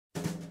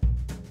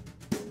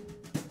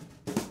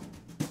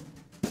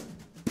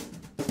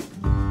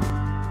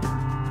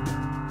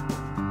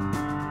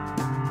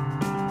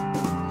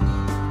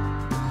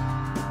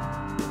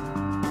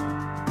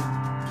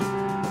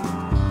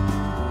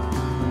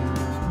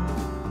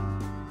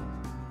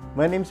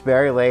My name's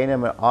Barry Lane.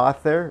 I'm an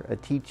author, a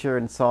teacher,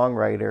 and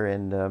songwriter,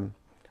 and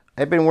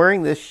I've been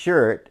wearing this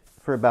shirt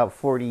for about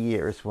 40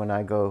 years when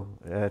I go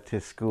to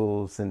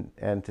schools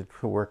and to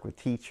work with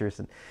teachers.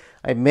 And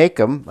I make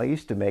them. I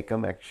used to make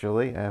them,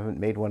 actually. I haven't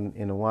made one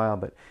in a while,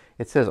 but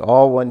it says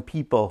 "All One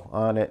People"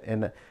 on it,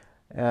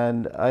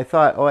 and I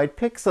thought, oh, I'd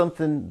pick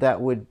something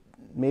that would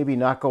maybe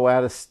not go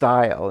out of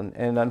style,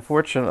 and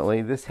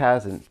unfortunately, this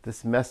hasn't.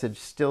 This message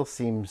still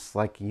seems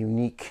like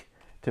unique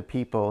to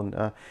people.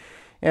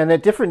 And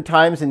at different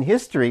times in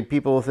history,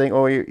 people will think,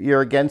 oh,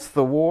 you're against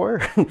the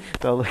war.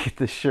 They'll look at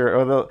the shirt,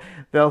 or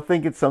they'll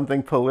think it's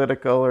something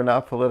political or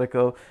not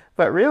political.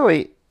 But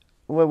really,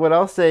 what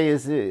I'll say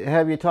is,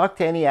 have you talked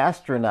to any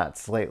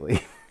astronauts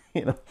lately?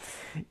 you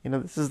know,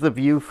 this is the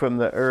view from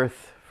the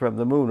Earth, from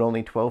the moon.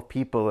 Only 12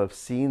 people have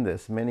seen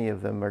this. Many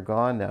of them are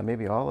gone now.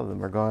 Maybe all of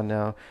them are gone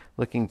now,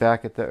 looking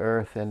back at the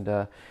Earth. And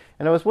I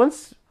was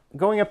once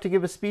going up to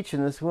give a speech,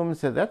 and this woman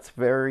said, "That's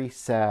very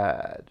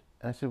sad."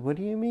 And I said, "What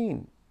do you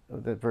mean?"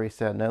 That very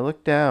sad. And I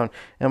looked down,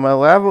 and my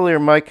lavalier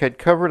mic had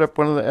covered up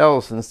one of the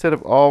L's. Instead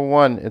of "all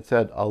one," it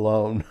said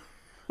 "alone."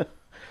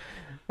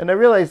 And I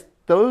realized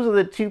those are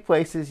the two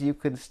places you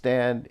can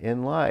stand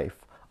in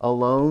life: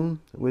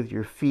 alone with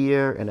your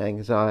fear and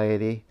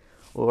anxiety,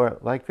 or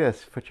like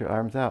this, put your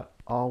arms out,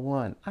 all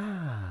one.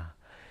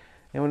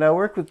 And when I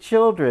work with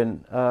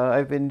children,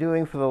 I've been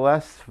doing for the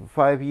last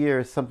 5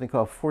 years something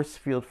called Force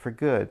Field for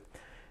Good.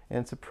 And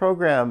it's a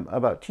program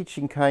about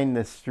teaching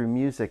kindness through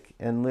music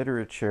and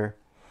literature.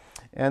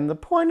 And the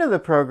point of the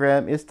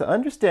program is to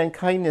understand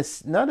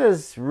kindness not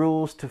as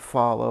rules to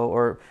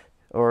follow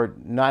or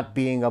not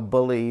being a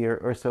bully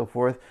or so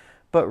forth,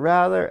 but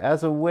rather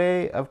as a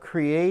way of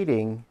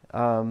creating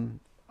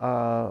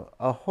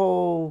a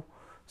whole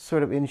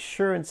sort of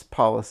insurance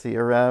policy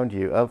around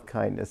you of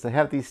kindness. I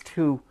have these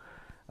two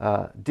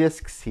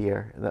discs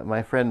here that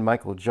my friend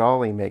Michael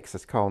Jolly makes.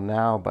 It's called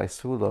Now by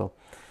Sulo.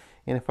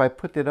 And if I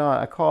put it on,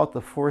 I call it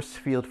the Force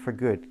Field for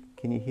Good.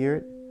 Can you hear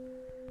it?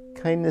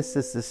 Kindness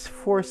is this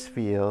force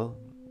field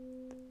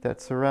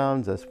that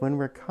surrounds us. When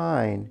we're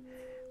kind,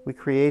 we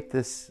create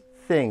this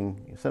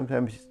thing.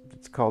 Sometimes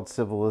it's called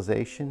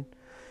civilization.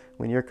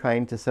 When you're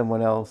kind to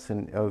someone else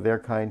and they're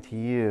kind to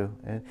you.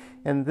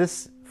 And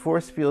this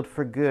force field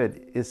for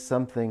good is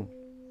something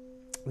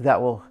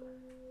that will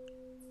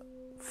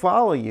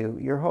follow you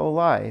your whole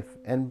life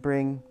and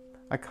bring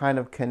a kind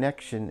of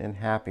connection and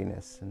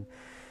happiness.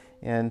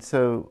 And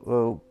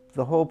so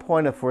the whole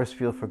point of Force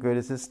Field for Good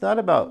is it's not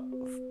about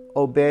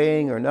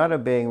obeying or not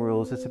obeying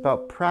rules. It's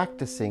about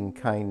practicing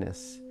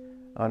kindness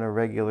on a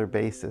regular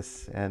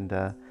basis.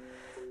 And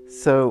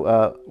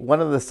so one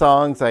of the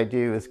songs I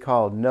do is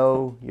called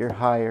Know Your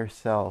Higher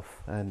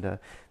Self. And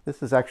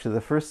this is actually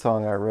the first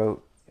song I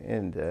wrote.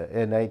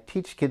 And I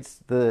teach kids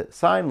the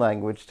sign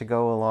language to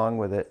go along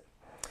with it,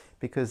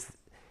 because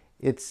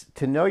it's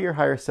to know your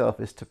higher self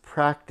is to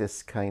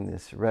practice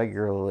kindness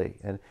regularly.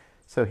 And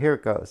so here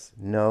it goes.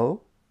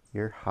 Know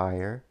your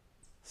higher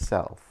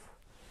self.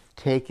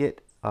 Take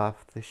it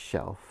off the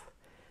shelf.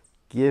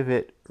 Give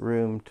it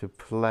room to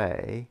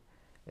play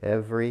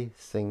every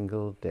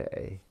single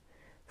day.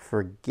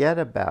 Forget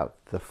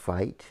about the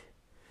fight.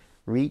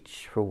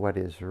 Reach for what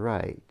is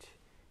right.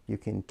 You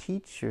can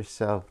teach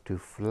yourself to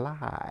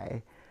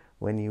fly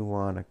when you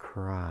want to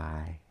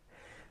cry.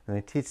 And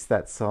I teach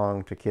that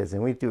song to kids,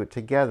 and we do it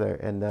together.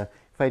 And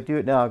if I do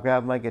it now, I'll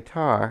grab my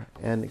guitar,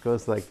 and it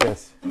goes like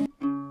this.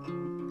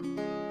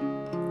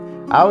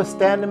 I was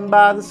standing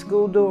by the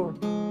school door,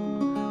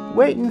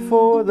 waiting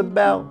for the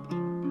bell,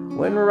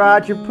 when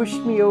Roger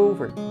pushed me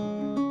over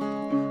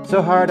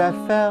so hard I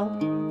fell.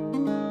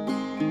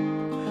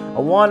 I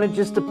wanted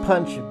just to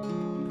punch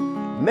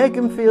him, make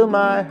him feel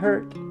my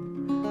hurt,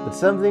 but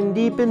something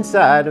deep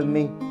inside of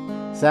me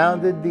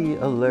sounded the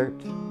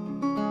alert.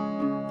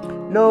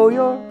 Know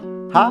your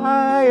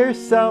higher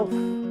self,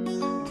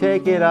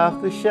 take it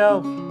off the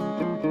shelf,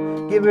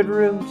 give it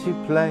room to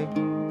play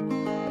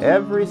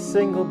every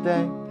single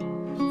day.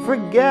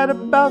 Forget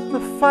about the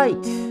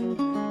fight,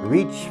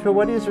 reach for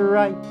what is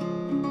right.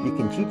 You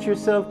can teach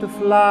yourself to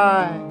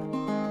fly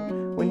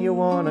when you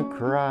want to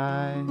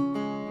cry.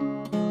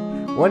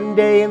 One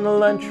day in the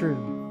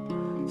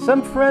lunchroom,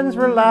 some friends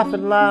were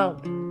laughing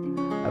loud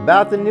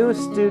about the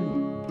newest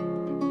student,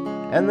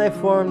 and they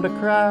formed a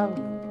crowd.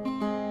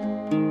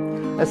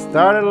 I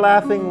started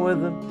laughing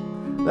with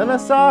them, then I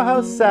saw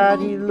how sad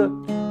he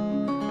looked.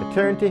 I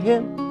turned to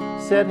him,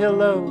 said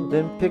hello,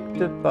 then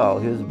picked up all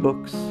his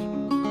books.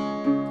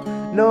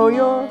 Know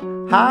your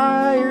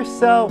higher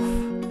self,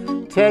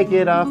 take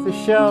it off the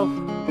shelf,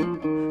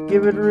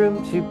 give it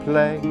room to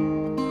play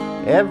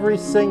every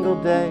single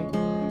day.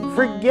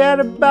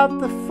 Forget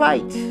about the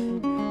fight,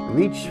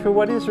 reach for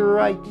what is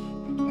right.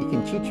 You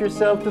can teach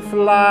yourself to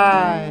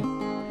fly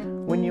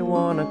when you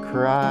want to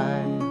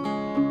cry.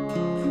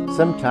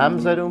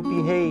 Sometimes I don't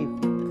behave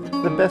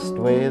the best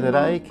way that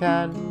I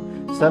can.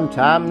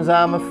 Sometimes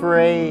I'm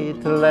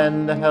afraid to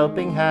lend a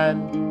helping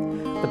hand.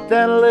 But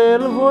then a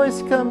little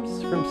voice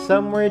comes from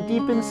somewhere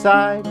deep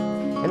inside,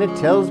 and it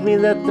tells me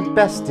that the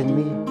best in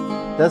me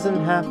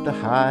doesn't have to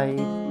hide.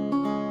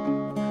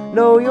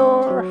 Know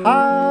your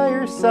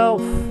higher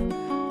self.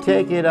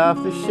 Take it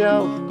off the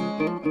shelf.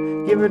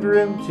 Give it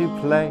room to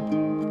play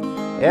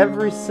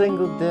every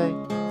single day.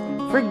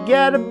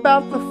 Forget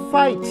about the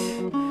fight.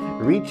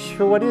 Reach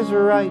for what is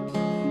right.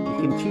 You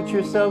can teach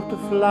yourself to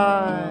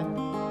fly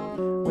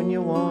when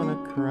you want to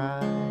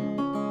cry.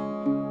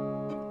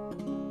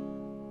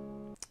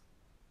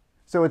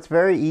 So it's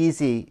very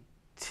easy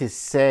to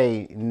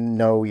say,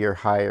 know your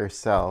higher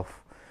self.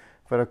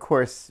 But of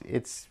course,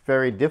 it's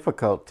very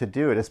difficult to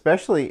do it,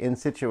 especially in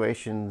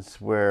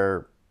situations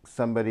where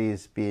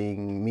somebody's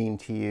being mean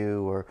to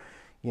you, or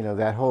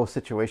that whole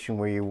situation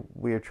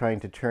where you're trying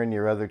to turn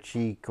your other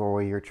cheek, or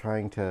where you're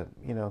trying to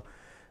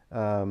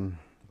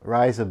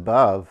rise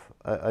above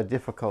a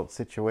difficult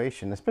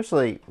situation,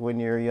 especially when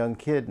you're a young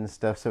kid and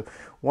stuff. So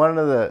one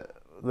of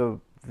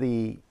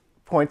the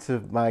points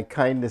of my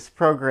kindness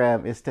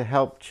program is to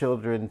help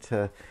children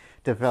to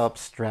develop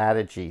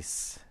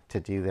strategies to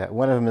do that.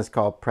 One of them is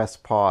called press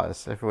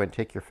pause. Everyone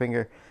take your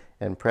finger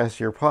and press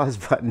your pause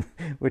button,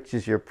 which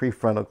is your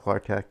prefrontal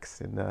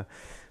cortex. And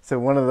so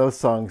one of those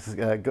songs,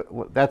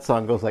 that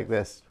song goes like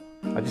this.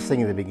 I'll just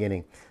sing at the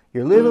beginning.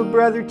 Your little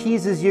brother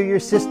teases you, your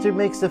sister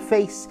makes a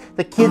face.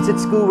 The kids at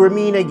school were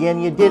mean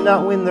again, you did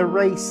not win the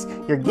race.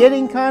 You're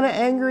getting kind of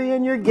angry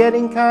and you're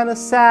getting kind of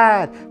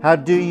sad. How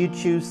do you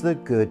choose the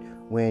good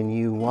when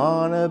you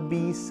want to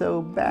be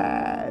so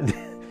bad?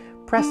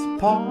 Press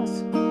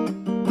pause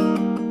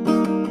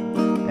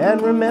and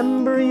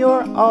remember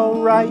you're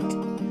all right.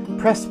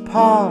 Press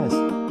pause.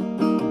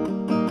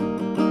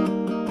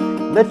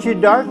 Let your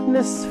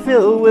darkness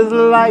fill with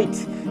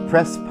light.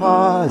 Press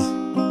pause.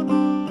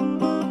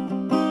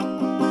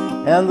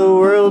 And the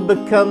world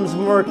becomes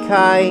more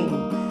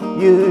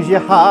kind. Use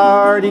your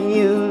heart and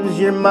use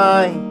your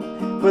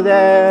mind, for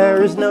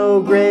there is no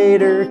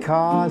greater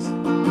cause.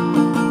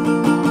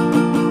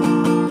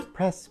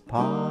 Press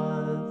pause.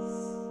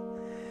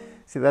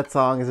 See, that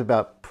song is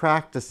about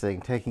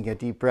practicing, taking a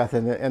deep breath,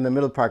 and the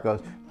middle part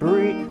goes,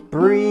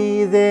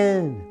 breathe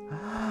in,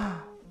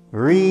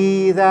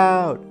 breathe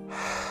out.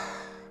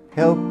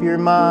 Help your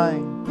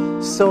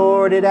mind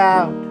sort it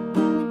out.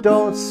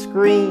 Don't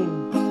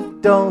scream,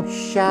 don't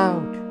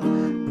shout.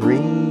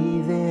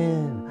 Breathe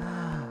in,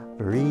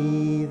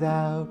 breathe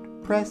out.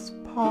 Press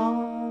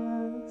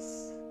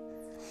pause.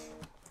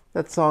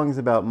 That song is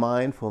about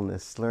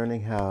mindfulness,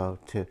 learning how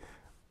to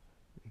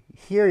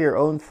hear your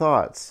own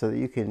thoughts so that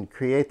you can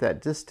create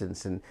that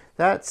distance. And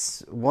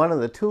that's one of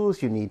the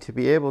tools you need to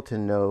be able to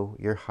know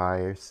your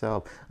higher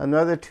self.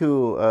 Another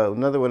tool,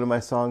 another one of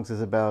my songs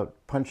is about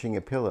punching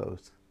at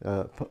pillows.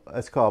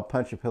 It's called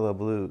Punch a Pillow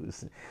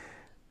Blues.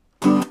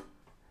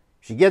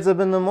 She gets up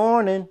in the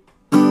morning.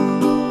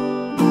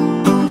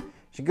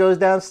 She goes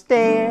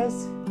downstairs.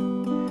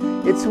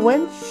 It's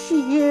when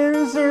she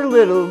hears her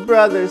little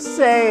brother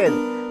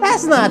saying,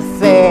 "That's not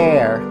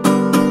fair."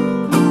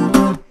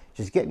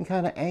 She's getting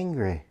kind of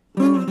angry,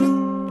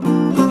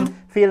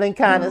 feeling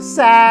kind of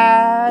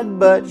sad,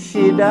 but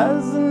she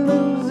doesn't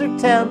lose her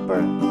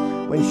temper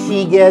when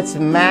she gets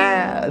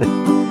mad.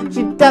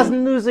 She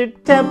doesn't lose her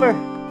temper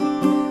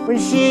when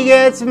she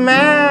gets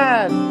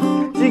mad.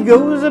 She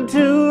goes up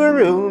to her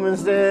room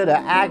instead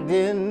of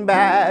acting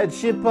bad.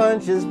 She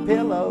punches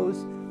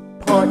pillows.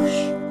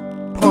 Punch,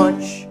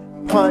 punch,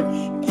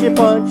 punch. She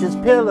punches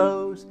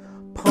pillows.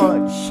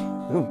 Punch,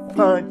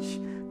 punch,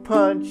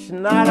 punch.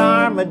 Not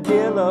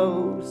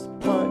armadillos.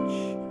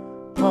 Punch,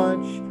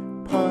 punch,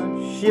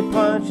 punch. She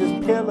punches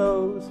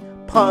pillows.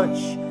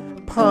 Punch,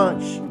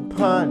 punch,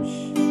 punch.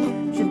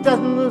 She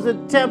doesn't lose her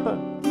temper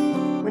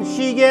when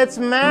she gets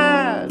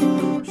mad.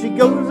 She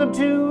goes up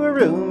to her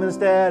room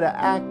instead of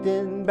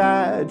acting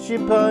bad. She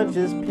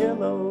punches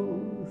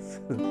pillows.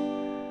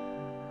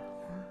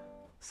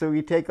 So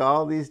we take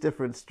all these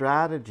different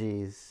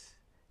strategies,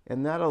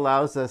 and that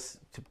allows us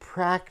to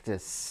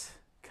practice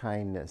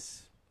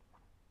kindness.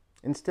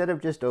 Instead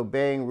of just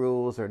obeying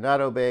rules or not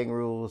obeying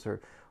rules,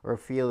 or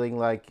feeling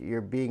like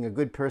you're being a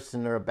good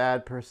person or a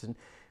bad person,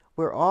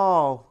 we're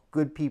all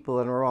good people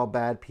and we're all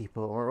bad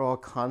people. And we're all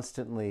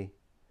constantly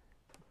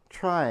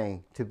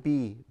trying to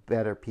be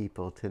better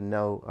people, to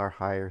know our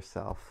higher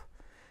self.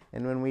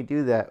 And when we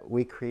do that,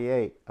 we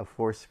create a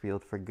force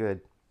field for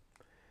good,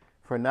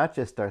 for not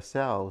just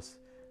ourselves,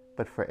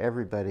 but for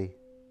everybody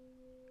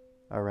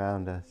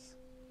around us.